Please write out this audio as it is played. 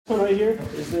display here?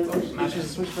 Is there a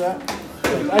switch for that?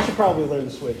 I should probably learn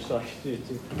the switch, so I should do it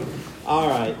too. All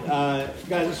right,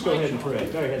 guys, let's go ahead and pray.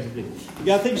 Go ahead and do.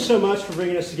 God, thank you so much for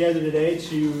bringing us together today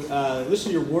to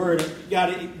listen to your word.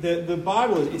 God, the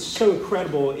Bible, it's so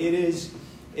incredible. It is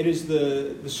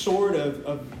the sword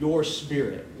of your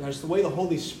Spirit. God, it's the way the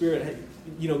Holy Spirit,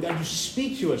 God, you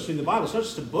speak to us through the Bible. It's not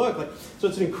just a book. So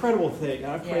it's an incredible thing.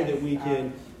 God, I pray that we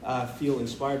can feel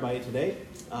inspired by it today,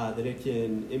 that it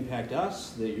can impact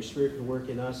us, that your Spirit can work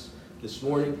in us this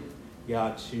morning.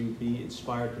 God, to be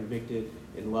inspired, convicted,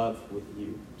 in love with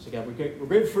you. So God, we're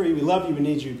grateful for you. We love you. We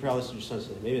need you. We pray all this in your son's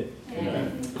name. Amen.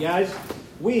 Amen. Guys,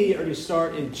 we are going to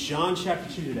start in John chapter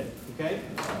 2 today. Okay?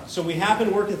 So we have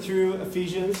been working through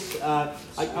Ephesians.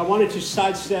 I wanted to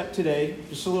sidestep today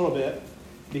just a little bit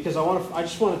because I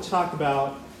just want to talk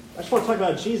about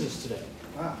Jesus today.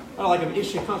 Like an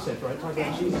interesting concept, right? Talking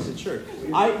about Jesus at church.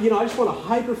 I just want to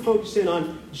hyper focus in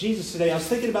on Jesus today. I was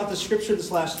thinking about the scripture this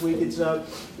last week. It's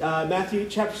Matthew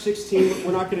chapter 16.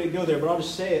 We're not going to go there, but I'll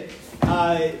just say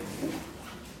it.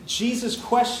 Jesus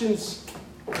questions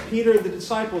Peter and the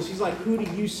disciples. He's like, "Who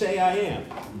do you say I am?"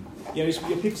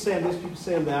 People say I'm this, people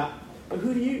say I'm that. But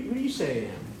who do you say I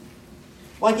am?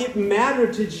 Like, it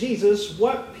mattered to Jesus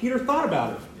what Peter thought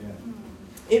about it.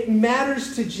 Yeah. It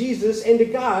matters to Jesus and to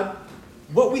God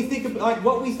what we think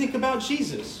about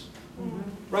Jesus,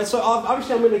 right? So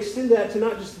obviously, I'm going to extend that to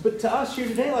not just, but to us here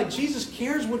today. Like, Jesus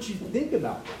cares what you think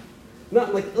about them.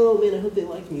 Not like, oh man, I hope they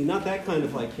like me. Not that kind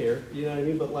of care. You know what I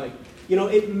mean? But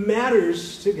it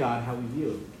matters to God how we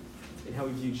view Him and how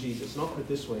we view Jesus. And I'll put it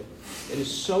this way: it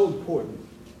is so important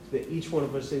that each one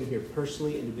of us in here,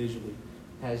 personally, individually,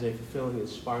 has a fulfilling,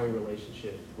 inspiring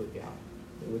relationship with God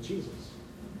and with Jesus.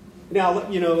 Now,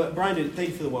 Brian, thank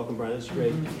you for the welcome, Brian. That's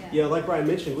great. Yeah. Like Brian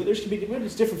mentioned, there's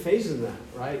different phases in that,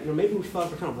 right? Maybe we feel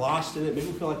like we're kind of lost in it. Maybe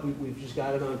we feel like we've just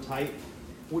got it on tight.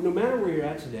 Well, no matter where you're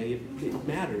at today, it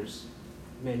matters.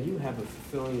 Man, you have a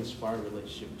fulfilling, inspiring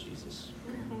relationship with Jesus.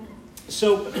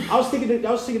 So I was thinking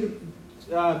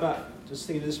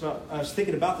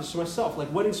about this to myself, like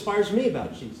what inspires me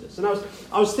about Jesus. And I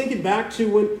was thinking back to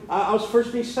when I was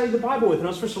first being studied the Bible with, and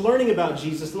I was first learning about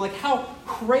Jesus, and like how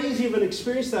crazy of an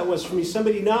experience that was for me.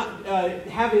 Somebody not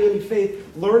having any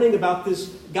faith, learning about this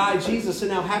guy Jesus,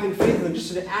 and now having faith in him.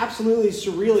 Just an absolutely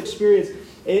surreal experience.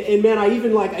 And man, I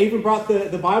even brought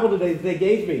the Bible today that they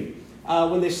gave me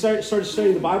when they started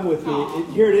studying the Bible with me.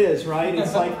 Here it is, right?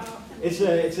 It's like. It's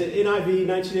an NIV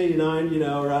 1989,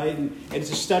 right? And it's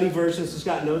a study version. So it's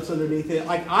got notes underneath it.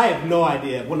 Like, I have no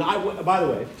idea. By the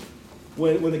way,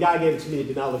 when the guy gave it to me, it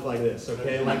did not look like this.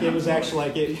 Okay, like it was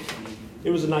actually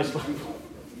it was a nice Bible.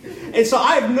 And so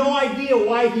I have no idea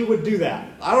why he would do that.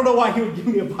 I don't know why he would give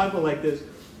me a Bible like this,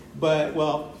 but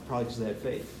probably because they had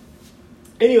faith.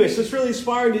 Anyway, so it's really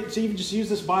inspiring to even just use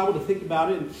this Bible to think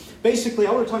about it. And basically,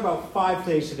 I want to talk about 5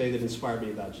 things today that inspired me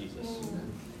about Jesus.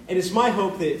 And it's my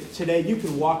hope that today you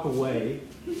can walk away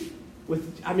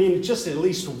with, just at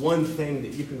least one thing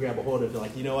that you can grab a hold of.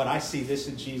 Like, you know what, I see this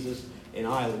in Jesus, and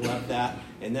I love that,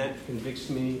 and that convicts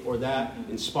me, or that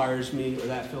inspires me, or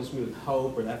that fills me with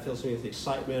hope, or that fills me with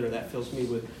excitement, or that fills me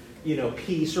with,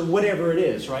 peace, or whatever it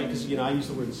is, right? Because, I use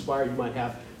the word inspire. You might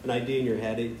have an idea in your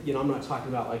head. I'm not talking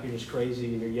about like you're just crazy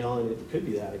and you're yelling. It could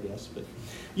be that, I guess. But,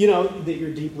 that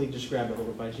you're deeply just grabbed a hold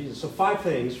of by Jesus. So 5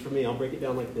 things for me. I'll break it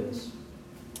down like this.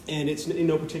 And it's in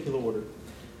no particular order.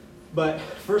 But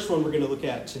first one we're going to look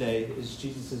at today is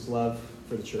Jesus' love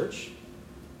for the church.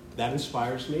 That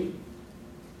inspires me.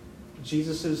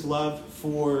 Jesus' love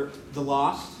for the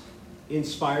lost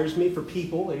inspires me, for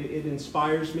people. It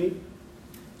inspires me.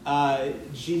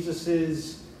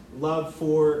 Jesus' love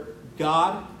for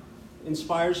God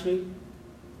inspires me.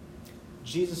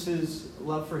 Jesus'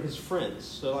 love for his friends.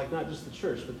 So not just the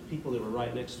church, but the people that were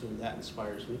right next to him. That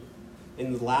inspires me.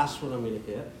 And the last one I'm going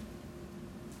to hit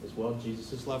is,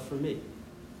 Jesus' love for me.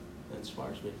 That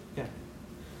inspires me. Okay.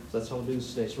 So that's how we'll do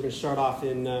this today. So we're going to start off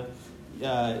in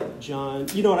John.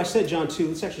 You know what? I said John 2.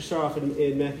 Let's actually start off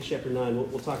in Matthew chapter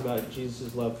 9. We'll talk about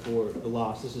Jesus' love for the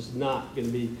lost. This is not going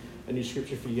to be a new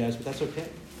scripture for you guys, but that's okay.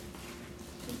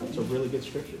 It's a really good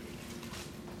scripture.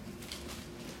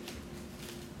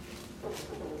 So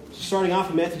starting off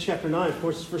in Matthew chapter 9, of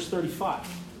course, it's verse 35.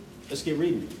 Let's get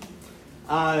reading.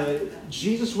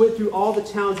 Jesus went through all the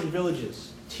towns and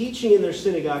villages, teaching in their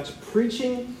synagogues,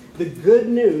 preaching the good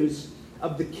news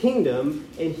of the kingdom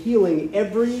and healing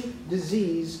every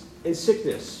disease and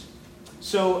sickness.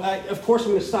 So, of course, I'm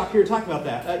going to stop here and talk about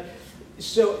that.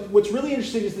 So what's really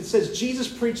interesting is that it says Jesus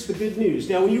preached the good news.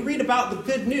 Now, when you read about the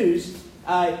good news,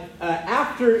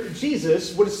 after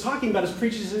Jesus, what it's talking about is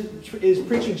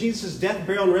preaching Jesus' death,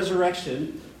 burial, and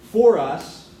resurrection for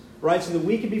us, right? So that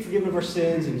we can be forgiven of our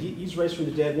sins, and he's raised from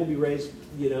the dead. We'll be raised, at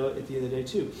the end of the day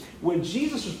too. When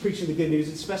Jesus was preaching the good news,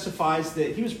 it specifies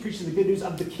that he was preaching the good news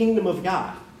of the kingdom of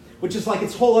God, which is like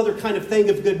its whole other kind of thing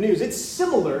of good news. It's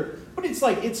similar, but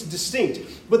it's distinct.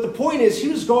 But the point is, he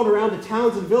was going around to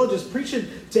towns and villages preaching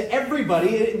to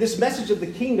everybody. And this message of the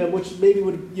kingdom, which maybe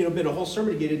would have been a whole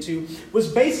sermon to get into, was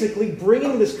basically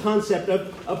bringing this concept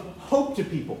of hope to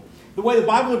people. The way the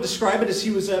Bible would describe it is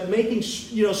he was making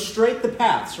straight the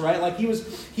paths, right? Like he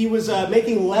was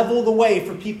making level the way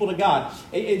for people to God.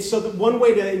 And so the one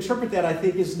way to interpret that, I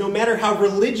think, is no matter how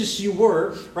religious you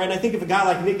were, right? And I think of a guy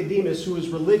like Nicodemus who was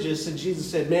religious, and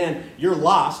Jesus said, "Man, you're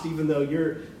lost, even though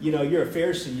you're a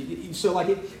Pharisee." So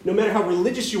no matter how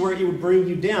religious you were, it would bring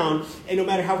you down, and no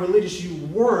matter how religious you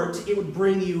weren't, it would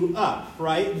bring you up,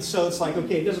 right? And so it's like,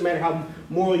 okay, it doesn't matter how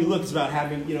moral you look; it's about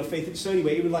having faith. So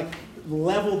anyway, it would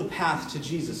level the path to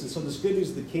Jesus. And so this good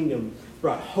news of the kingdom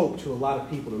brought hope to a lot of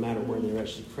people, no matter where they were.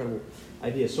 Actually, incredible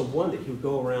idea. So one, that he would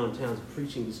go around towns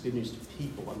preaching this good news to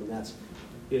people. I mean, that's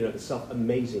itself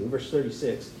amazing. Verse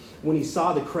 36, when he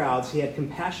saw the crowds, he had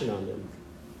compassion on them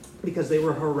because they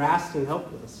were harassed and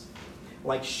helpless,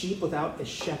 like sheep without a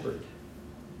shepherd.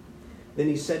 Then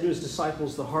he said to his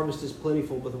disciples, the harvest is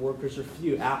plentiful, but the workers are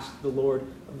few. Ask the Lord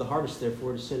of the harvest,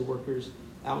 therefore, to send workers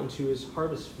out into his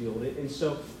harvest field. And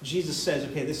so Jesus says,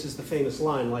 okay, this is the famous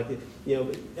line,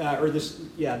 this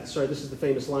is the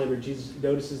famous line where Jesus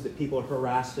notices that people are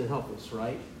harassed and helpless,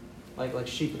 right? Like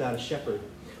sheep without a shepherd.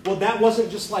 Well, that wasn't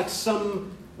just like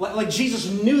Jesus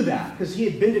knew that because he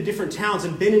had been to different towns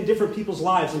and been in different people's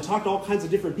lives and talked to all kinds of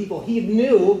different people. He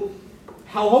knew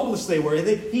how hopeless they were.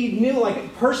 He knew,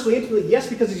 personally, intimately, yes,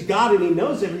 because he's God and he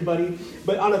knows everybody,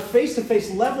 but on a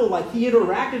face-to-face level, he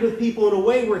interacted with people in a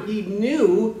way where he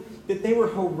knew that they were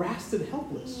harassed and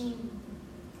helpless.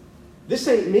 This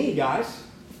ain't me, guys.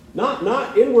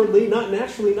 Not inwardly, not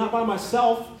naturally, not by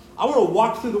myself. I want to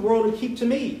walk through the world and keep to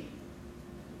me.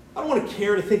 I don't want to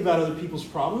care to think about other people's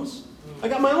problems. I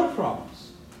got my own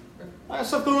problems. I got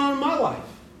stuff going on in my life.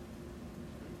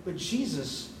 But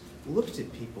Jesus looked at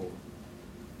people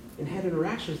and had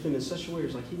interaction with them in such a way it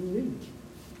was like he knew them.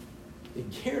 He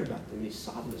cared about them. He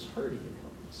saw them as hurting and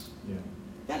helpless. Yeah.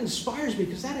 That inspires me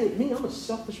because that ain't me. I'm a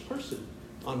selfish person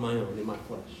on my own in my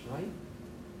flesh, right?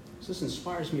 So this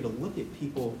inspires me to look at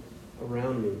people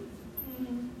around me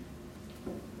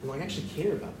and actually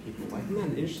care about people. Isn't that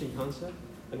an interesting concept?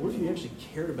 What if you actually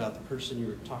cared about the person you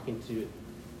were talking to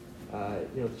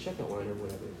at the checkout line or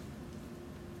whatever?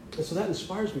 And so that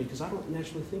inspires me because I don't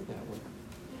naturally think that way.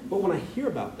 But when I hear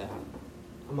about that,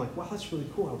 I'm like, wow, that's really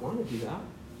cool. I want to do that.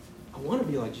 I want to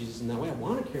be like Jesus in that way. I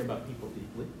want to care about people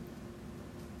deeply.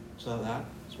 So that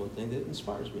is one thing that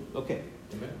inspires me. Okay,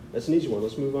 Amen. That's an easy one.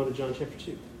 Let's move on to John chapter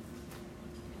 2.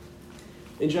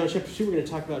 In John chapter 2, we're going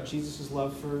to talk about Jesus'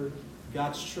 love for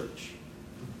God's church.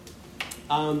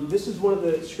 This is one of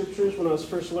the scriptures when I was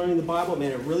first learning the Bible.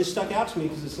 Man, it really stuck out to me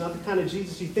because it's not the kind of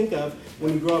Jesus you think of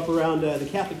when you grow up around the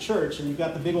Catholic Church and you've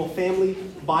got the big old family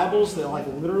Bibles that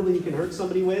literally you can hurt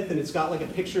somebody with, and it's got a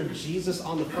picture of Jesus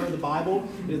on the front of the Bible,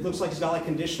 and it looks like he's got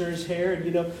conditioner's hair.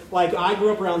 And, I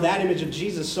grew up around that image of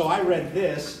Jesus, so I read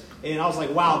this and I was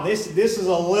like, wow, this is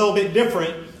a little bit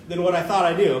different than what I thought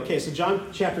I knew. Okay, so John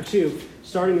chapter 2,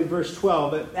 starting in verse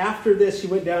 12. But after this, he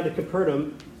went down to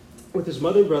Capernaum with his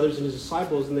mother and brothers and his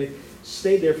disciples, and they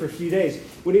stayed there for a few days.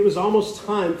 When it was almost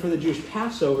time for the Jewish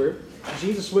Passover,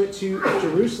 Jesus went to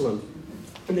Jerusalem.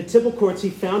 In the temple courts, he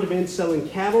found men selling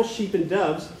cattle, sheep, and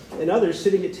doves, and others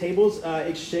sitting at tables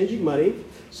exchanging money.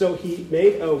 So he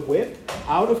made a whip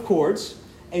out of cords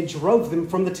and drove them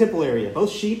from the temple area, both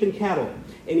sheep and cattle.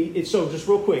 And so just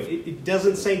real quick, it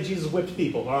doesn't say Jesus whipped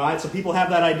people, all right? So people have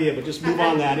that idea, but just move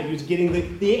on that. He was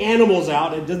getting the animals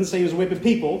out. It doesn't say he was whipping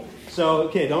people. So,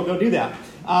 okay, don't go do that.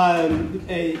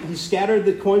 He scattered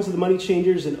the coins of the money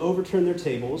changers and overturned their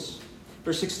tables.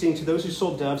 Verse 16, to those who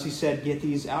sold doves, he said, get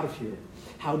these out of here.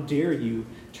 How dare you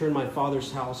turn my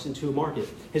Father's house into a market?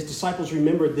 His disciples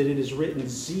remembered that it is written,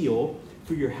 zeal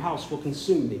for your house will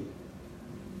consume me.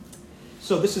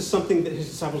 So this is something that his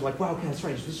disciples were like, wow, okay, that's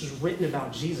right. This is written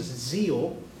about Jesus.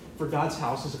 Zeal for God's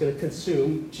house is going to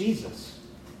consume Jesus.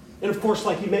 And of course,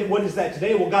 what is that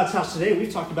today? Well, God's house today,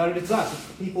 we've talked about it, it's us. It's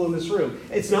the people in this room.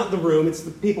 It's not the room, it's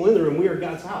the people in the room. We are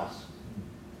God's house.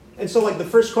 And so the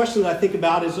first question that I think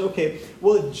about is, okay,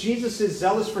 well, if Jesus is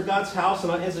zealous for God's house,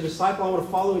 and as a disciple I want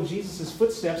to follow in Jesus'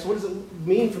 footsteps, what does it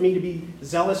mean for me to be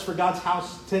zealous for God's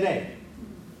house today?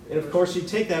 And of course, you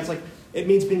take that, it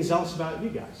means being zealous about you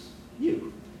guys.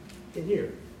 You in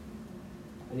here.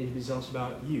 I need to be zealous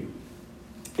about you.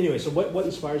 Anyway, so what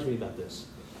inspires me about this?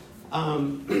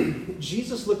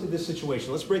 Jesus looked at this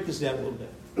situation. Let's break this down a little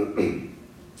bit.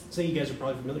 So you guys are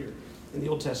probably familiar. In the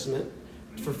Old Testament,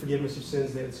 for forgiveness of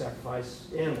sins, they would sacrifice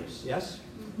animals, yes?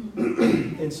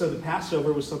 And so the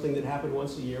Passover was something that happened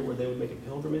once a year where they would make a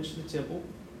pilgrimage to the temple,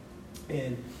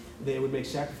 and they would make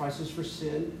sacrifices for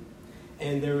sin.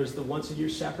 And there was the once-a-year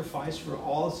sacrifice for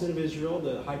all the sin of Israel.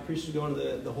 The high priest would go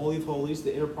into the Holy of Holies,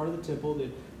 the inner part of the temple.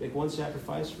 They'd make one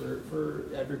sacrifice for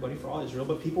everybody, for all Israel.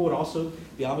 But people would also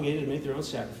be obligated to make their own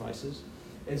sacrifices.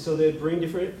 And so they'd bring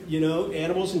different,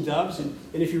 animals and doves. And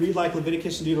if you read like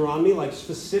Leviticus and Deuteronomy, like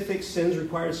specific sins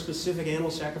required specific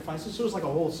animal sacrifices. So it was like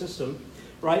a whole system,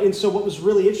 right? And so what was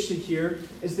really interesting here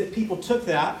is that people took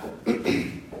that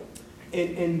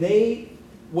and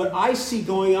what I see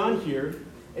going on here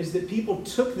is that people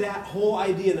took that whole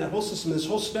idea, that whole system, this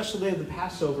whole special day of the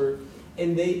Passover,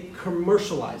 and they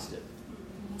commercialized it.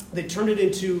 They turned it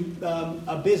into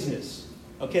a business.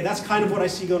 Okay, that's kind of what I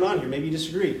see going on here. Maybe you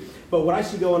disagree. But what I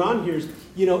see going on here is,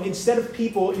 instead of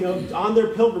people, on their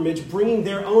pilgrimage, bringing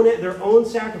their own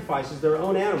sacrifices, their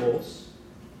own animals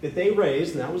that they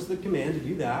raised, and that was the command to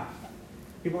do that,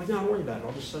 people are like, no, don't worry about it.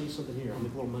 I'll just sell you something here. I'll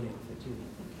make a little money off it too.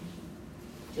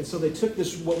 And so they took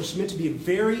this, what was meant to be a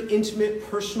very intimate,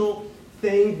 personal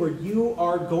thing where you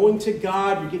are going to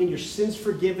God, you're getting your sins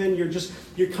forgiven,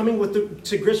 you're coming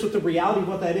to grips with the reality of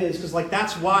what that is. Because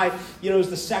that's why, it was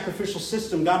the sacrificial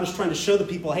system. God was trying to show the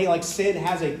people, hey, sin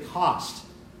has a cost.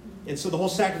 And so the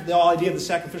whole idea of the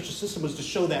sacrificial system was to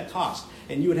show that cost.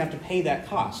 And you would have to pay that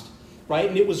cost. Right?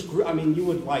 And it was,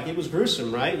 it was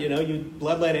gruesome, right? You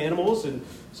blood-led animals, and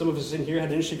some of us in here had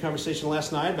an interesting conversation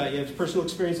last night about personal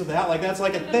experience with that. That's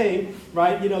like a thing,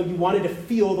 right? You wanted to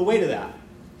feel the weight of that.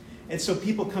 And so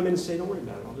people come in and say, don't worry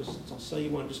about it. I'll sell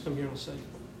you one. Just come here and I'll sell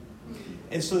you.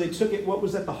 And so they took it, what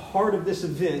was at the heart of this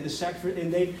event, the sacrifice,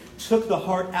 and they took the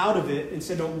heart out of it and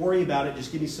said, don't worry about it.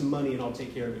 Just give me some money and I'll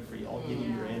take care of it for you. I'll give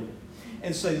you your animal.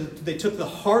 And so they took the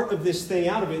heart of this thing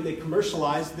out of it and they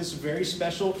commercialized this very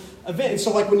special event. And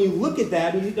so when you look at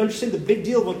that and you understand the big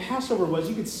deal of what Passover was,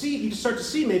 you can start to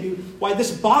see maybe why this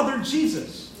bothered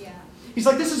Jesus. Yeah. He's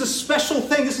like, this is a special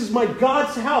thing. This is my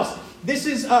God's house. This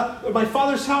is my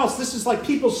Father's house. This is like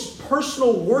people's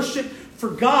personal worship for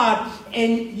God,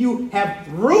 and you have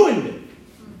ruined it.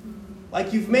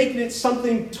 Mm-hmm. You've made it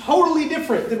something totally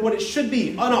different than what it should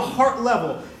be on a heart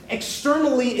level.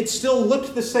 Externally, it still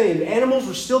looked the same. Animals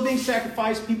were still being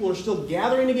sacrificed. People were still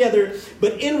gathering together.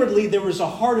 But inwardly, there was a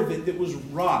heart of it that was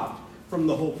robbed from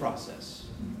the whole process.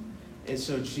 And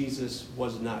so Jesus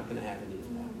was not going to have any of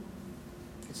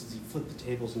that. So he flipped the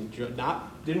tables and he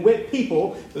didn't whip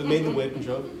people, but made the whip and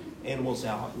drove animals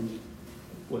out. And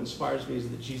what inspires me is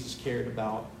that Jesus cared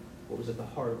about what was at the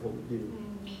heart of what we do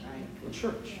in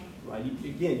church. Right?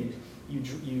 You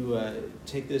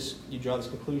take this, you draw this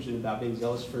conclusion about being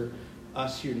zealous for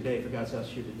us here today, for God's house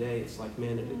here today. It's like,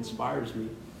 man, it inspires me,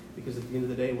 because at the end of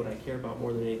the day, what I care about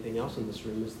more than anything else in this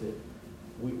room is that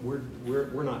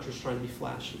we're not just trying to be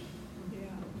flashy. Yeah.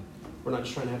 We're not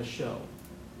just trying to have a show.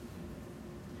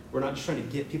 We're not just trying to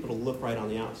get people to look right on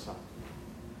the outside.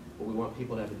 But we want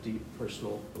people to have a deep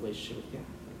personal relationship with God.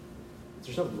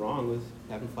 There's nothing wrong with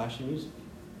having flashy music.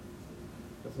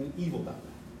 Nothing evil about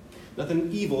that.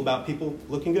 Nothing evil about people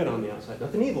looking good on the outside.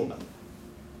 Nothing evil about that.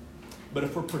 But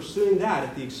if we're pursuing that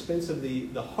at the expense of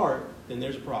the heart, then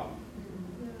there's a problem.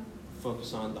 Yeah.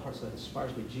 Focus on the heart. So that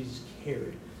inspires me. Jesus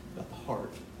cared about the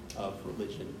heart of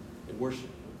religion and worship.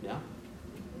 Yeah?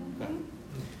 Okay.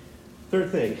 Third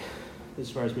thing that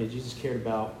inspires me, Jesus cared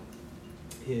about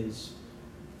his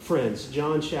friends.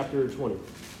 John chapter 20.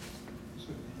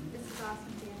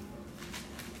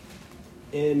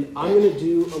 And I'm going to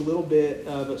do a little bit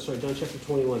of, John chapter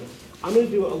 21. I'm going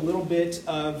to do a little bit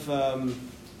of, I'm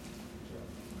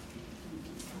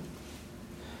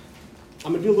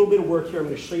going to do a little bit of work here. I'm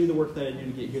going to show you the work that I do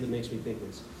to get here that makes me think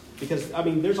this. Because,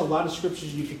 there's a lot of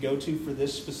scriptures you could go to for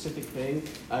this specific thing.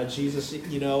 Jesus,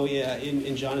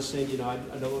 in John is saying, I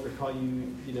no longer call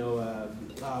you,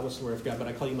 what's the word I forgot, but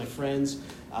I call you my friends.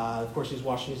 Of course, he's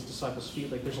washing his disciples' feet.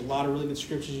 There's a lot of really good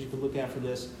scriptures you can look at for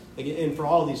this. And for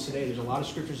all of these today, there's a lot of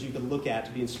scriptures you can look at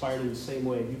to be inspired in the same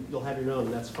way. You'll have your own,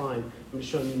 and that's fine. I'm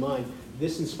just showing you mine.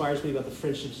 This inspires me about the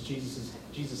friendships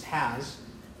Jesus has,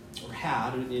 or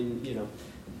had,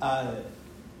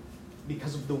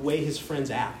 because of the way his friends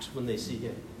act when they see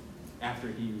him after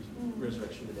he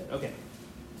resurrection of the dead. Okay,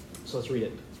 so let's read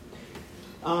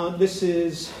it. This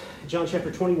is John chapter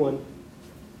 21.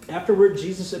 Afterward,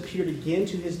 Jesus appeared again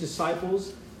to his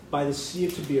disciples by the Sea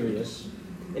of Tiberias,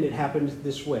 and it happened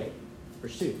this way.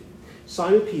 Verse 2.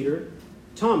 Simon Peter,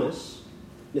 Thomas,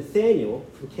 Nathanael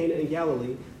from Cana in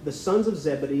Galilee, the sons of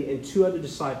Zebedee, and 2 other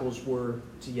disciples were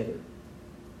together.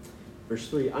 Verse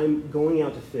 3. I'm going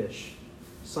out to fish.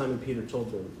 Simon Peter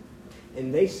told them.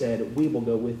 And they said, we will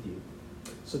go with you.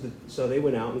 So they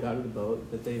went out and got in the boat,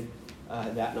 but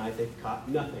that night they caught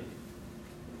nothing.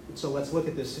 So let's look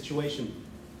at this situation.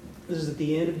 This is at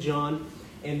the end of John,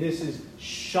 and this is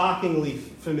shockingly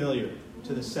familiar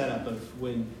to the setup of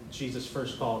when Jesus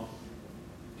first called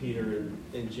Peter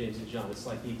and James and John. It's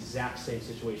like the exact same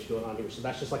situation going on here. So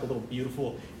that's just like a little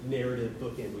beautiful narrative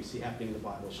bookend we see happening in the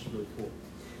Bible. It's just really cool.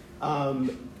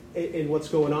 And what's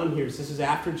going on here is this is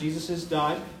after Jesus has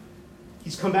died.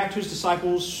 He's come back to his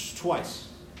disciples twice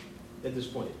at this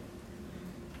point.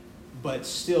 But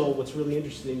still, what's really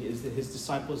interesting is that his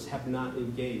disciples have not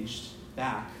engaged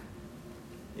back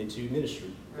into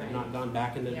ministry. Right. They've not gone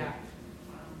back into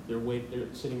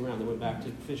they're sitting around. They went back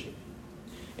to fishing.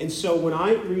 And so when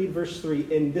I read verse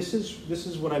 3, and this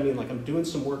is what I mean, like I'm doing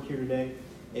some work here today,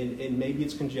 and maybe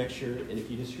it's conjecture, and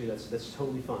if you disagree, that's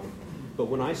totally fine. But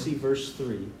when I see verse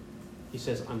 3, he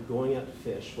says, I'm going out to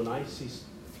fish. When I see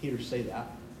Peter say that,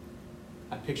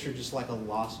 I picture just like a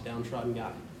lost, downtrodden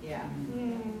guy. Yeah.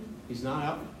 He's not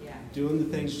out doing the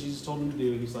things Jesus told him to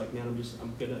do. He's like, man,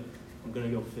 I'm gonna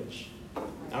go fish.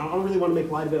 I don't really want to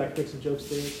make light of it. I can make some jokes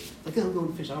there. Like, oh, I'm going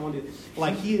to fish. I don't want to do it.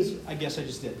 Like he is, I guess I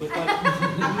just did. But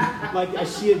like I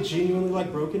see a genuinely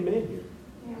like broken man here.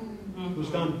 Who's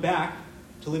gone back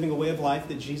to living a way of life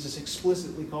that Jesus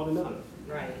explicitly called him out of.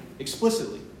 Right.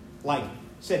 Explicitly. Like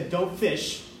said, don't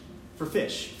fish for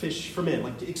fish. Fish for men.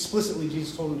 Like explicitly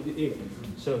Jesus told him to do it.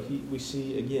 So we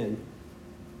see again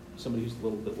somebody who's a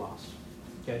little bit lost.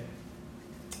 Okay?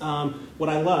 What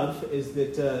I love is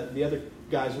that the other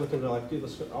guys with him are like, dude,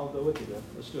 let's go. I'll go with you, man.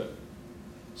 Let's do it.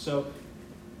 So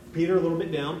Peter, a little bit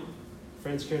down.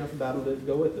 Friends caring enough about him to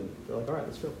go with him. They're like, all right,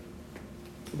 let's go.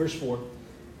 Verse 4.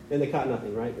 And they caught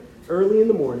nothing, right? Early in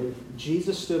the morning,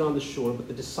 Jesus stood on the shore, but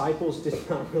the disciples did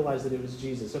not realize that it was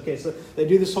Jesus. Okay, so they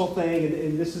do this whole thing,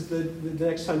 and this is the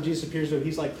next time Jesus appears to him.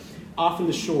 He's like off in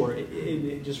the shore,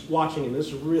 and just watching him. This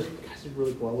is really, guys, it's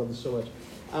really cool. I love this so much.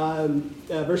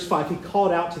 Verse 5, he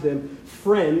called out to them,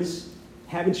 friends,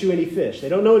 haven't you any fish? They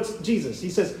don't know it's Jesus. He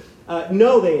says,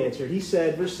 no, they answered. He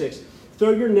said, verse 6,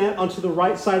 throw your net onto the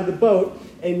right side of the boat,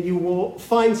 and you will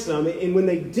find some. And when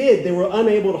they did, they were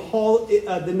unable to haul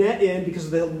the net in because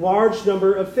of the large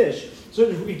number of fish. So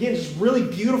again, just really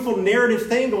beautiful narrative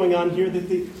thing going on here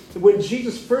that when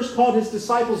Jesus first called his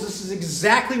disciples, this is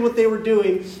exactly what they were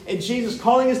doing. And Jesus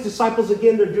calling his disciples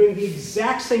again, they're doing the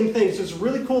exact same thing. So it's a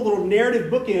really cool little narrative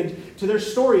bookend to their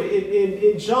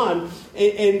story in John.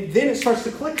 And then it starts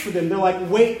to click for them. They're like,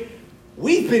 wait,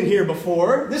 we've been here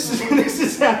before. This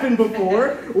has happened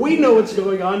before. We know what's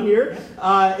going on here.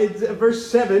 It's verse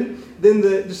 7. Then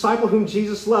the disciple whom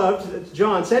Jesus loved,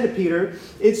 John, said to Peter,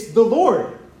 it's the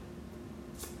Lord.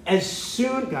 As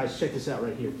soon, guys, check this out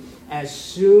right here. As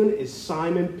soon as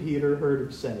Simon Peter heard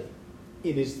him say,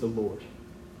 it is the Lord,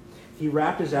 he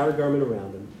wrapped his outer garment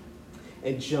around him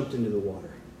and jumped into the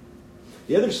water.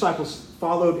 The other disciples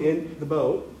followed in the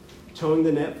boat, towing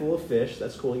the net full of fish.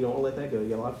 That's cool. You don't want to let that go. You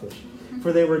got a lot of fish.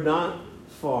 For they were not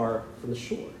far from the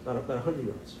shore, about 100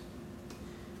 yards.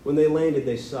 When they landed,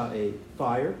 they saw a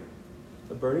fire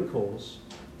of burning coals,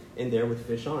 and there with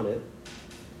fish on it,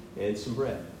 and some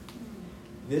bread.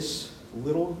 This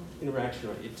little interaction,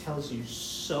 it tells you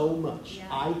so much,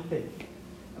 I think,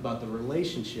 about the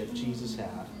relationship Jesus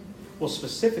had. Well,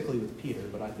 specifically with Peter,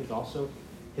 but I think also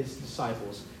his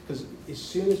disciples. Because as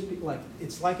soon as,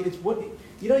 it's what,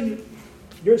 you're in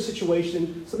a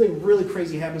situation, something really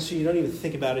crazy happens to you, you don't even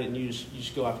think about it, and you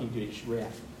just go out and you do it, you just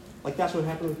react. Like that's what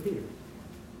happened with Peter.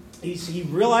 He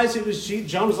realized it was Jesus.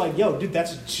 John was like, yo, dude,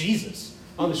 that's Jesus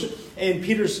on the shore. And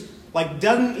Peter's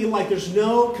there's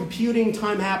no computing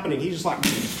time happening. He's just like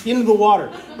into the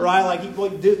water, right? Like he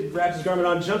grabs his garment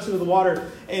on, jumps into the water,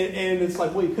 and it's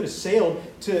like, well, you could have sailed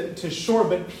to shore,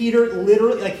 but Peter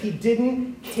literally, like he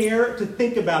didn't care to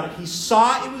think about it. He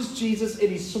saw it was Jesus, and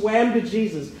he swam to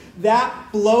Jesus.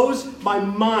 That blows my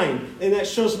mind, and that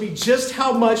shows me just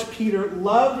how much Peter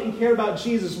loved and cared about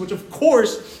Jesus, which of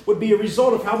course would be a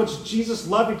result of how much Jesus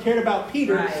loved and cared about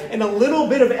Peter. Right. And a little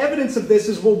bit of evidence of this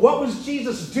is, well, what was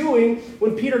Jesus doing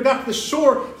when Peter got to the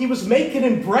shore? He was making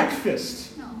him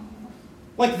breakfast.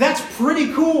 Like, that's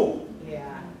pretty cool.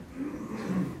 Yeah.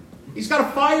 He's got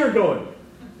a fire going.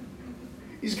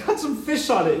 He's got some fish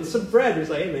on it and some bread. He's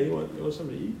like, hey, man, you want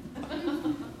something to eat? You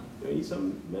want to eat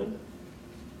something, man?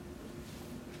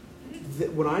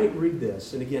 When I read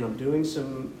this, and again, I'm doing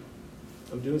some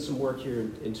work here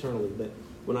internally, but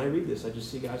when I read this, I just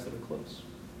see guys that are close.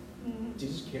 Mm-hmm.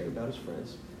 Jesus cared about his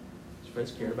friends. His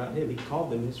friends cared about him. He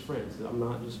called them his friends. I'm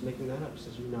not just making that up. He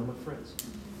says, you're now my friends.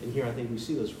 Mm-hmm. And here I think we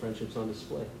see those friendships on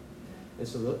display. And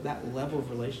so that level of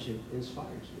relationship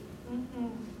inspires me.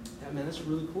 Yeah, man, that's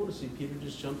really cool to see Peter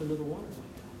just jump into the water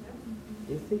like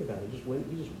that. You think about it. He just went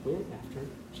after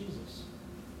Jesus.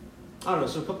 I don't know.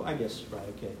 So I guess, right,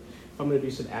 okay. If I'm going to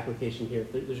do some application here,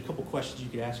 there's a couple questions you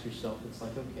could ask yourself. It's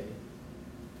like, okay,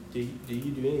 do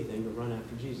you do anything to run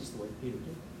after Jesus the way Peter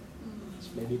did? It's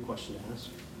maybe a question to ask.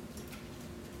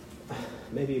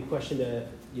 Maybe a question to,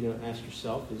 ask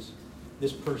yourself is,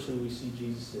 this person we see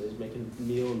Jesus is making a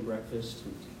meal and breakfast,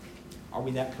 and are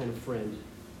we that kind of friend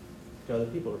to other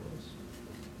people around us?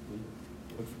 We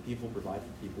look for people, provide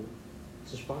for people.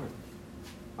 It's inspiring.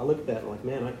 I look at that and I'm like,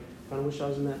 man, I kind of wish I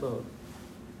was in that boat.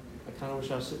 I kind of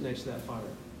wish I was sitting next to that fire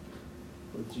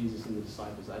with Jesus and the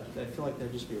disciples. I feel like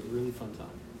that'd just be a really fun time.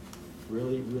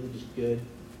 Really, really just good,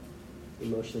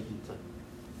 emotionally deep time.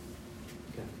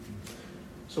 Okay.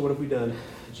 So what have we done?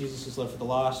 Jesus' love for the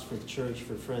lost, for the church,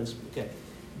 for friends. Okay.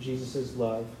 Jesus'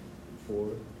 love for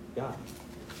God.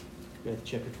 Matthew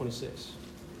chapter 26.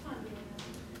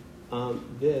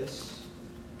 This,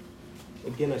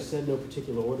 again, I said no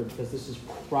particular order because this is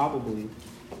probably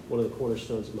one of the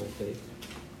cornerstones of my faith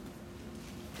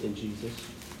in Jesus.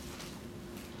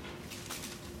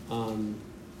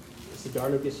 It's the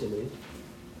Garden of Gethsemane,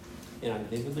 and I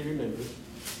vividly remember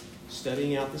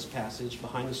studying out this passage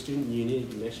behind the student union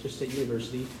at New Mexico State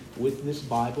University with this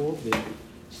Bible that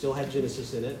still had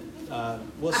Genesis in it.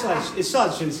 It still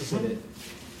has Genesis in it,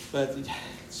 but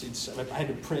I had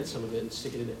to print some of it and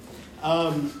stick it in it.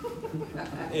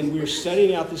 And we were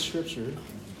studying out this scripture,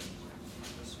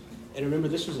 and remember,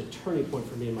 this was a turning point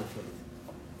for me in my faith.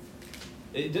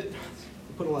 It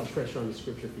put a lot of pressure on the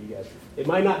scripture for you guys. It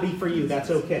might not be for you, that's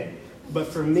okay. But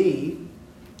for me,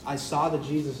 I saw the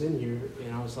Jesus in here,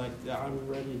 and I was like, I'm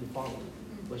ready to follow him.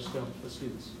 Let's go. Let's do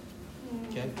this.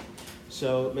 Okay?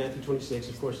 So, Matthew 26,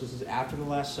 of course, this is after the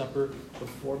Last Supper,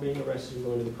 before being arrested and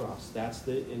going to the cross.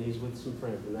 And he's with some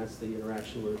friends, and that's the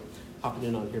interaction we're hopping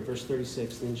in on here. Verse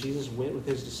 36, then Jesus went with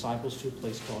his disciples to a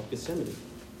place called Gethsemane.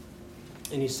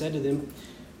 And he said to them,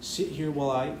 sit here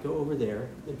while I go over there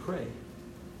and pray.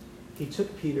 He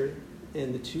took Peter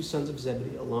and the two sons of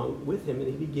Zebedee along with him, and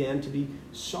he began to be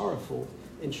sorrowful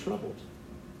and troubled.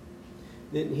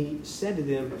 Then he said to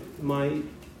them,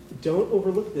 don't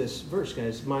overlook this verse,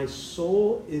 guys. My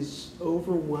soul is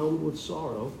overwhelmed with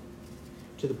sorrow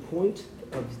to the point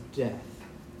of death.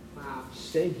 Wow.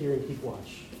 Stay here and keep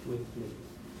watch with me.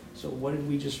 So what did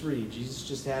we just read? Jesus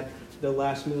just had the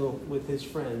last meal with his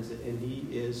friends, and he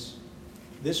is,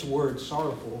 this word,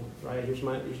 sorrowful, right? Here's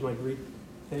my Greek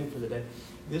thing for the day.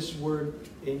 This word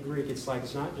in Greek, it's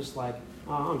not just like,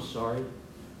 oh, I'm sorry.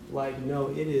 Like, no,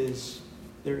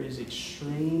 there is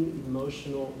extreme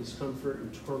emotional discomfort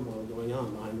and turmoil going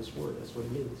on behind this word. That's what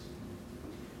it means.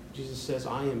 Jesus says,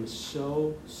 I am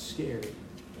so scared.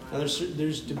 Now,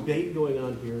 there's debate going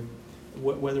on here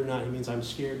whether or not he means I'm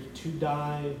scared to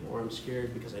die, or I'm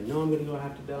scared because I know I'm going to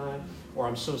have to die, or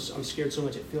I'm scared so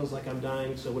much it feels like I'm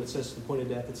dying. So when it says to the point of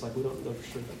death, it's like we don't know for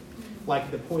sure. Like,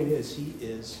 the point is, he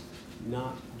is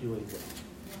not doing well.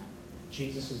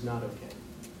 Jesus is not okay.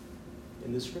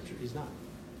 In this scripture, he's not.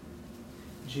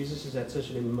 Jesus is at such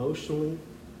an emotionally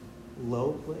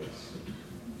low place.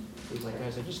 He's like,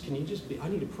 guys, I need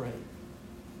to pray.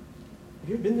 Have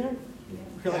you ever been there? Yeah.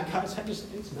 You're like, guys,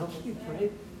 it's enough. Can you pray?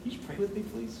 Can you just pray with me,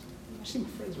 please? I see my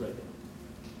friends right now.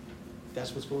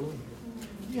 That's what's going on here.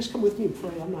 You guys come with me and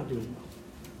pray. I'm not doing well.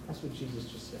 That's what Jesus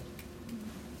just said.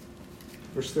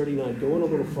 Verse 39, going a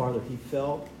little farther, he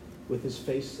fell with his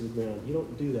face to the ground. You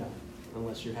don't do that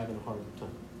unless you're having a hard time.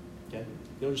 Okay?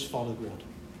 You don't just fall to the ground.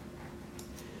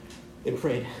 And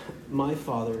prayed, my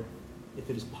Father, if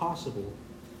it is possible,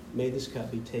 may this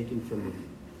cup be taken from me.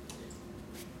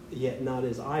 Yet not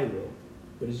as I will,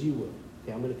 but as you will.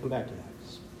 Okay, I'm going to come back to that.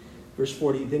 Verse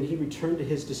 40, then he returned to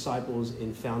his disciples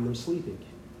and found them sleeping.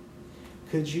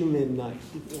 Could you men not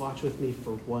keep watch with me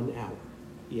for 1 hour?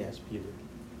 He asked Peter.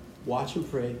 Watch and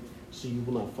pray so you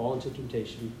will not fall into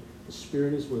temptation. The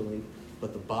spirit is willing,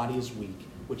 but the body is weak,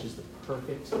 which is the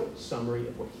perfect summary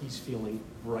of what he's feeling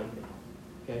right now.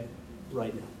 Okay?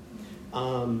 Right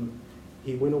now.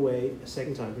 He went away a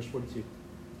second time, verse 42,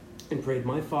 and prayed,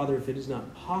 my Father, if it is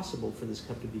not possible for this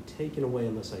cup to be taken away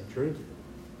unless I drink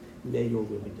it, may your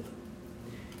will be done.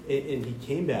 And he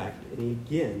came back, and he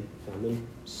again found them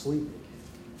sleeping.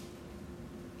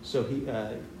 So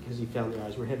because he found their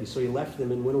eyes were heavy. So he left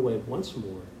them and went away once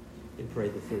more and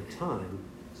prayed the third time,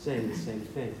 saying the same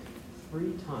thing.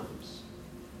 3 times.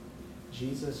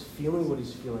 Jesus, feeling what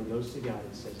he's feeling, goes to God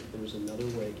and says, if there's another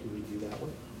way, can we do that way?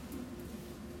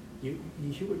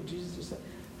 You hear what Jesus just said?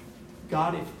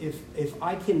 God, if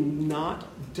I cannot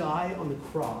die on the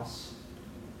cross,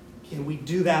 can we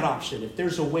do that option? If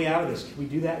there's a way out of this, can we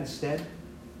do that instead?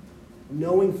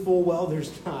 knowing full well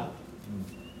there's not.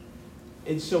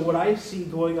 And so what I see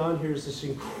going on here is this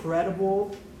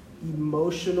incredible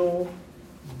emotional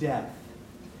depth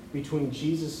between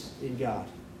Jesus and God.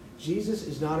 Jesus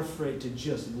is not afraid to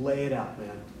just lay it out,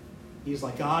 man. He's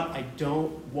like, God, I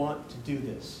don't want to do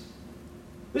this.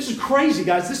 This is crazy,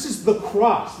 guys. This is the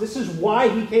cross. This is why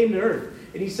he came to earth.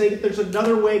 And he's saying, if there's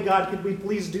another way, God, could we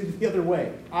please do the other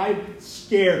way? I'm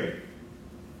scared.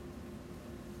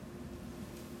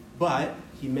 But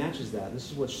he matches that.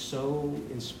 This is what's so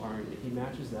inspiring me. He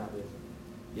matches that with,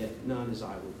 yet none is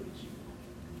I will please you.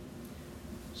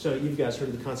 So you guys heard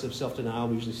of the concept of self-denial.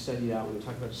 We usually study it out when we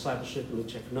talk about discipleship in Luke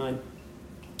chapter 9.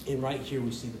 And right here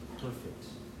we see the perfect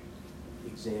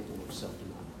example of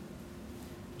self-denial.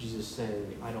 Jesus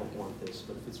saying, I don't want this,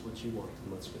 but if it's what you want,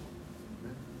 then let's go.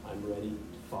 I'm ready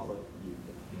to follow you.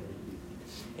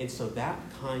 And so that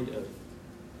kind of,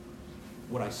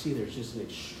 what I see there is just an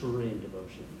extreme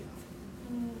devotion to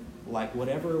God. Like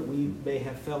whatever we may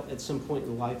have felt at some point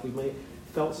in life, we may have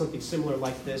felt something similar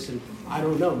like this, and I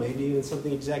don't know, maybe even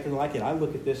something exactly like it. I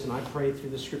look at this and I pray through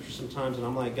the scripture sometimes, and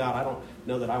I'm like, God, I don't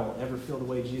know that I will ever feel the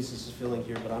way Jesus is feeling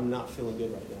here, but I'm not feeling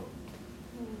good right now.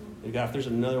 And God, if there's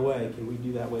another way, can we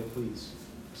do that way, please?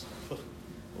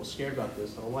 I'm scared about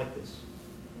this. I don't like this.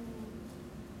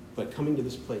 But coming to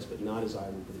this place, but not as I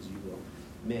will, but as you will.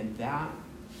 Man, that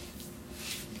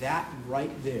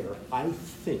right there, I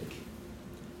think,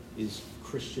 is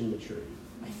Christian maturity.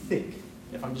 I think.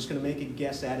 If I'm just going to make a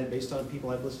guess at it based on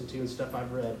people I've listened to and stuff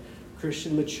I've read,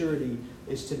 Christian maturity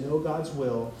is to know God's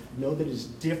will, know that it's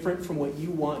different from what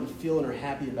you want and feel and are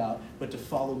happy about, but to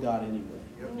follow God anyway.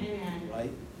 Amen.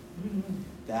 Right?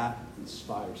 That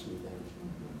inspires me then.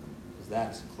 Because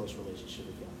that's a close relationship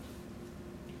with God.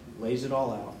 Lays it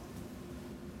all out,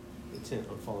 intent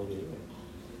on following anyway.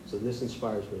 So this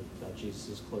inspires me about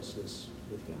Jesus' closeness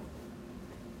with God.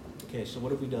 Okay, so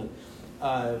what have we done?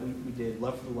 We did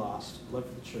love for the lost, love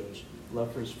for the church,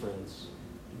 love for his friends,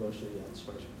 devotion to God,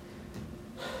 inspires me.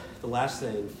 The last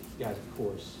thing, guys, of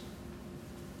course,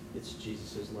 it's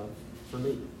Jesus' love for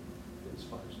me that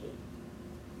inspires me.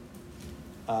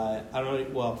 I don't know,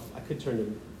 well, I could turn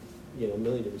to a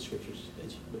million different scriptures,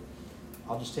 but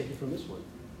I'll just take it from this one.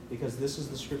 Because this is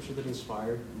the scripture that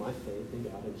inspired my faith in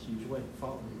God in a huge way.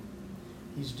 Follow him.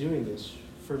 He's doing this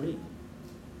for me.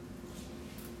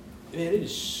 Man, I think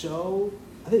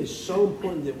it's so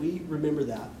important that we remember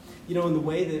that. In the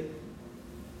way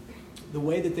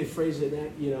that they phrase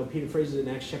it, Peter phrases it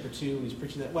in Acts chapter 2, he's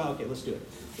preaching that. Well, okay, let's do it.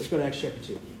 Let's go to Acts chapter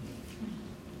 2.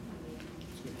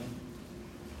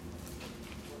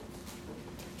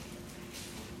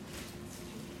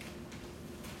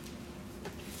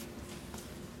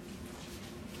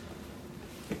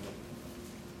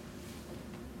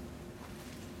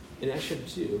 In Acts chapter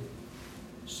 2,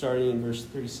 starting in verse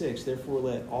 36, therefore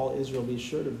let all Israel be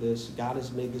assured of this, God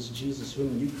has made this Jesus,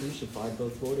 whom you crucified,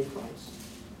 both Lord and Christ.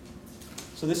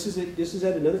 So this is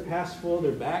at another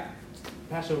Passover.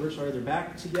 They're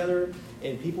back together,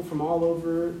 and people from all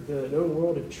over the known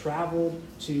world have traveled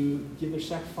to give their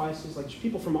sacrifices. Like, there's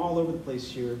people from all over the place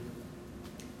here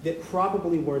that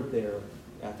probably weren't there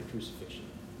at the crucifixion.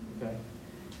 Okay?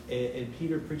 And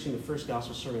Peter, preaching the first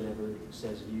gospel sermon ever,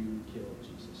 says, you killed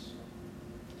Jesus.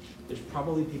 There's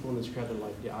probably people in this crowd that are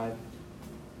like, yeah,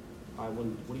 I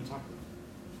wouldn't, what are you talking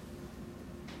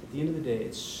about? At the end of the day,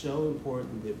 it's so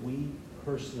important that we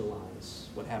personalize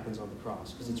what happens on the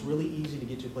cross. Because it's really easy to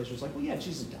get to a place where it's like, well, yeah,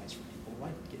 Jesus dies for people.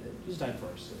 I get it. Jesus died for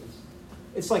our sins.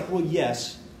 It's like, well,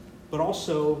 yes, but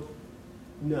also,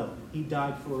 no. He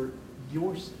died for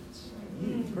your sins.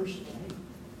 You personally.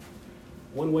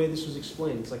 One way this was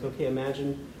explained, it's like, okay,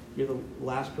 imagine you're the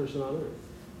last person on earth.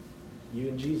 You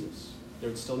and Jesus. There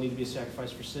would still need to be a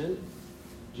sacrifice for sin.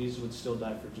 Jesus would still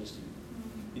die for just you.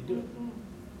 He'd do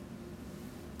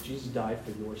it. Jesus died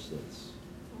for your sins.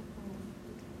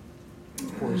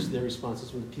 Of course, their response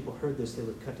is when the people heard this, they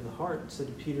were cut to the heart and said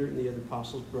to Peter and the other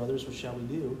apostles, brothers, what shall we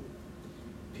do?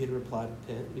 Peter replied,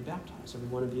 repent and be baptized, every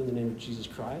one of you, in the name of Jesus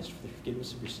Christ, for the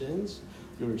forgiveness of your sins.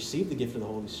 You will receive the gift of the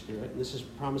Holy Spirit. And this is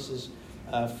promises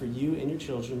for you and your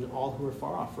children, all who are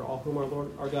far off, for all whom our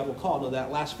Lord, our God will call. Now,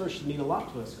 that last verse should mean a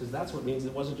lot to us, because that's what it means.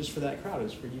 It wasn't just for that crowd. It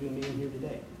was for you and me in here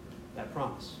today. That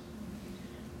promise.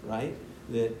 Right?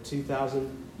 That 2,000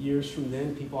 years from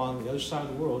then, people on the other side of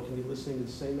the world can be listening to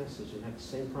the same message and have the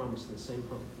same promise and the same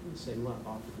hope and the same love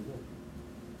offered to them.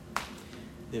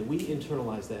 That we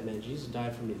internalize that, man, Jesus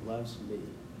died for me, loves me.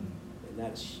 And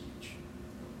that's huge.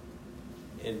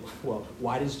 And, well,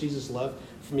 why does Jesus love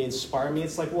for me inspire me?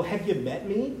 It's like, well, have you met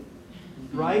me?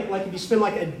 Right? Like, if you spend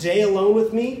like a day alone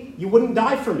with me, you wouldn't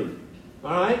die for me.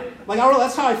 All right? Like, I don't know,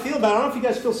 that's how I feel about it. I don't know if you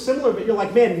guys feel similar, but you're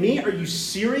like, man, me? Are you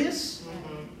serious?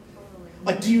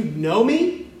 Like, do you know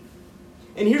me?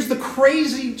 And here's the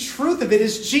crazy truth of it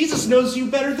is Jesus knows you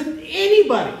better than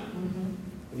anybody.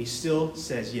 And he still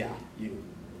says, yeah, you.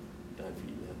 Done for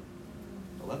you, man.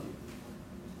 I love you.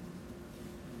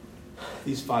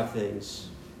 These 5 things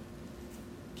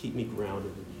keep me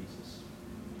grounded in Jesus.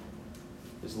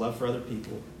 His love for other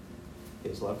people,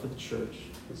 his love for the church,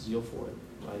 his zeal for it,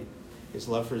 right? His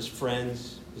love for his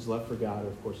friends, his love for God, and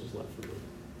of course his love for me.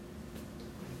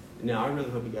 Now, I really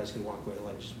hope you guys can walk away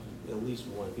like just at least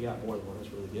one. If you got more than one,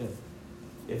 that's really good.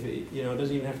 If it, it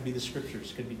doesn't even have to be the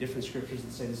scriptures. It could be different scriptures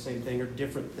that say the same thing or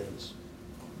different things.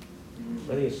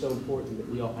 I think it's so important that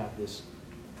we all have this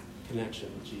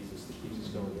connection with Jesus that keeps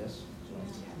us going, yes?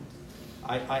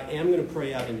 I am going to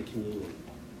pray out into communion,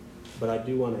 but I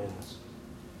do want to ask.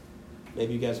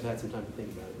 Maybe you guys have had some time to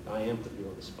think about it. I am putting you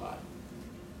on the spot.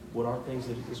 What are things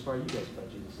that inspire you guys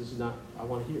about Jesus? This is not, I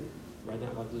want to hear right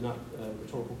now. This is not a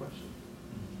rhetorical question.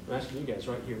 I'm asking you guys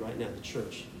right here, right now, the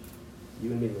church.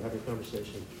 You and me, we're having a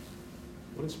conversation.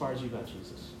 What inspires you about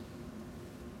Jesus?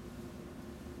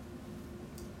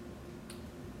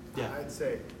 Yeah. I'd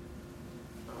say,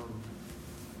 I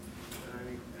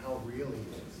think how real he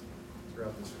is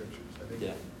throughout the scriptures. I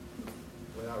think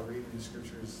without reading the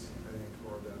scriptures, I think,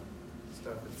 or the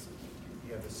stuff,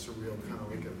 you have this surreal kind of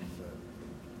look at him, but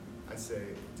I'd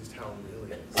say just how real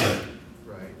he is,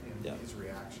 right? And his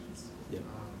reactions to people.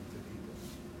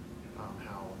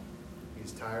 How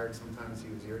he's tired, sometimes he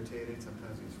was irritated,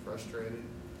 sometimes he was frustrated,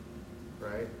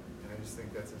 right? And I just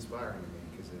think that's inspiring to me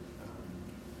because it,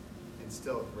 and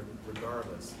still,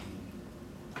 regardless,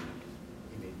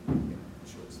 he made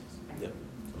choices.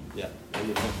 Yeah, I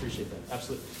appreciate that.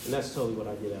 Absolutely. And that's totally what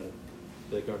I get out of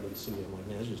the Garden of Gethsemane. I'm like,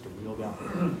 man, that's just a real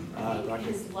guy.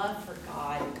 His love for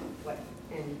God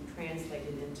and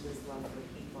translated into his love for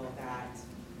people, that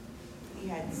he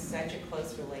had such a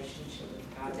close relationship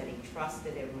with God that he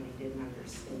trusted him when he didn't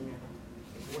understand,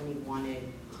 when he wanted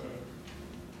to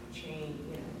change,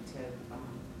 to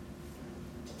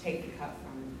take the cup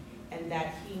from him, and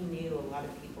that he knew a lot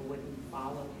of people wouldn't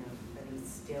follow him, but he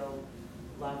still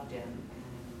loved them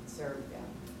and served them.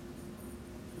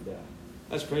 Yeah.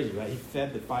 That's crazy, right? He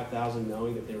fed the 5,000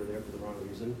 knowing that they were there for the wrong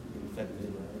reason. He fed them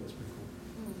anyway. That's pretty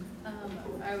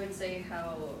cool. I would say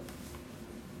how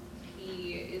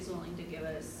he is willing to give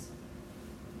us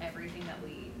everything that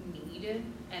we need,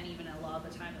 and even a lot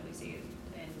of the time that we see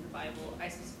in the Bible, I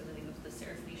specifically think of the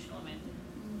Syrophoenician woman,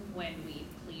 when we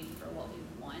plead for what we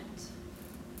want,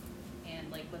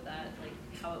 and like with that, like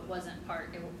how it wasn't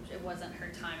it wasn't her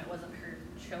time, it wasn't her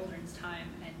children's time,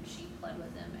 and she pled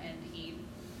with him, and he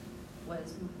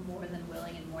was more than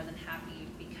willing and more than happy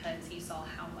because he saw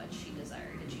how much she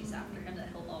desired to chase after him, that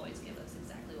he'll always give us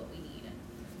exactly what we need.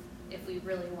 And if we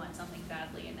really want something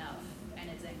badly enough and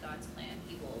it's in God's plan,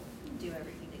 he will do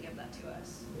everything to give that to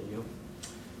us. There you go.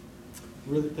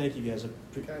 Really, thank you guys.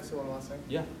 Can I say one last thing?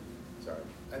 Yeah. Sorry.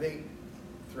 I think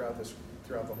throughout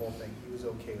the whole thing, he was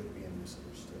okay with being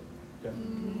misunderstood. Okay.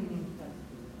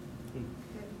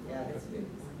 Yeah, that's good.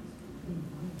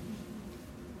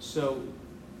 So,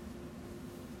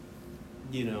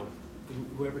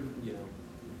 whoever,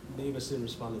 many of us didn't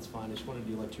respond, that's fine. I just want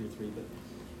to do like 2 or 3,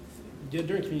 but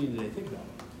during communion today, think about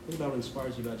it. Think about what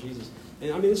inspires you about Jesus.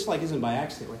 And I mean, this isn't by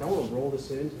accident. Like, I want to roll this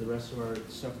into the rest of our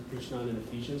stuff we're preaching on in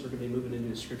Ephesians. We're going to be moving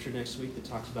into a scripture next week that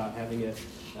talks about having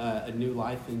a new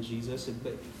life in Jesus.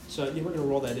 So we're going to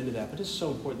roll that into that. But it's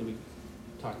so important that we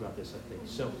talk about this, I think.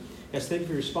 So, guys, thank you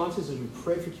for your responses. As we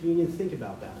pray for communion, think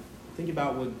about that. Think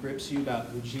about what grips you about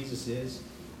who Jesus is.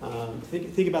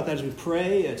 Think about that as we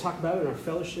pray. Talk about it in our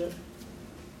fellowship.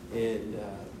 And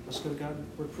let's go to God and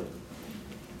we're praying.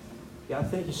 God,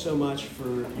 thank you so much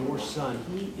for your son.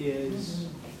 He is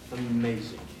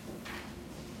amazing.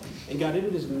 And God, it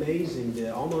is amazing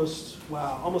that almost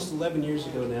 11 years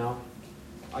ago now,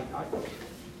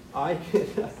 I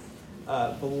could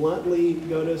bluntly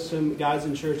go to some guys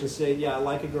in church and say, yeah, I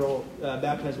like a girl,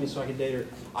 baptize me so I can date her.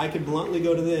 I could bluntly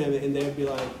go to them and they would be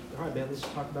like, all right, man, let's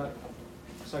talk about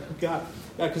God.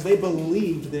 Because they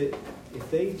believed that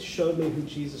if they showed me who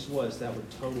Jesus was, that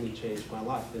would totally change my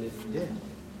life. And it did.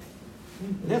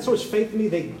 And that's so much faith in me.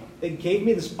 They gave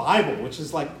me this Bible, which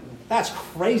is like, that's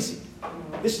crazy.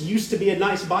 This used to be a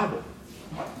nice Bible.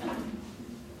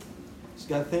 So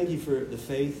God, thank you for the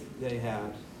faith they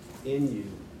had in you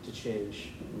to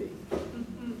change me.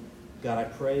 God, I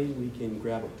pray we can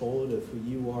grab a hold of who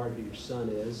you are, who your son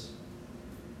is.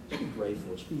 Just be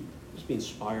grateful. Just be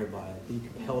inspired by it. Be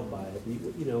compelled by it. Be,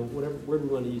 whatever word we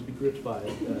want to use, be gripped by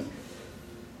it.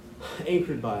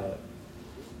 Anchored by it.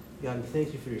 God, we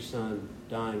thank you for your Son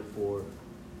dying for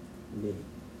me.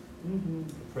 Mm-hmm.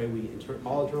 I pray we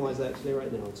all internalize that today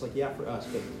right now. It's like, yeah, for us,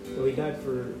 but he died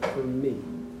for me.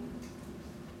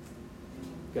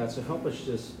 God, so help us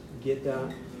just get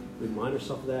that, remind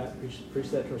ourselves of that, preach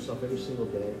that to ourselves every single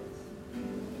day.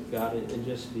 God, and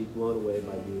just be blown away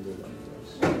by you and your love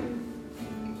for us.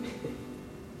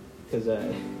 Because,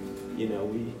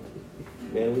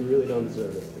 we really don't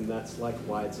deserve it. And that's like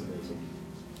why it's amazing.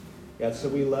 God, so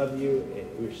we love you, and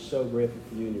we're so grateful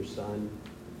for you and your Son.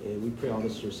 And we pray all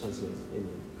this in your Son's name.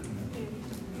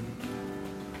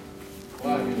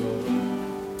 Amen.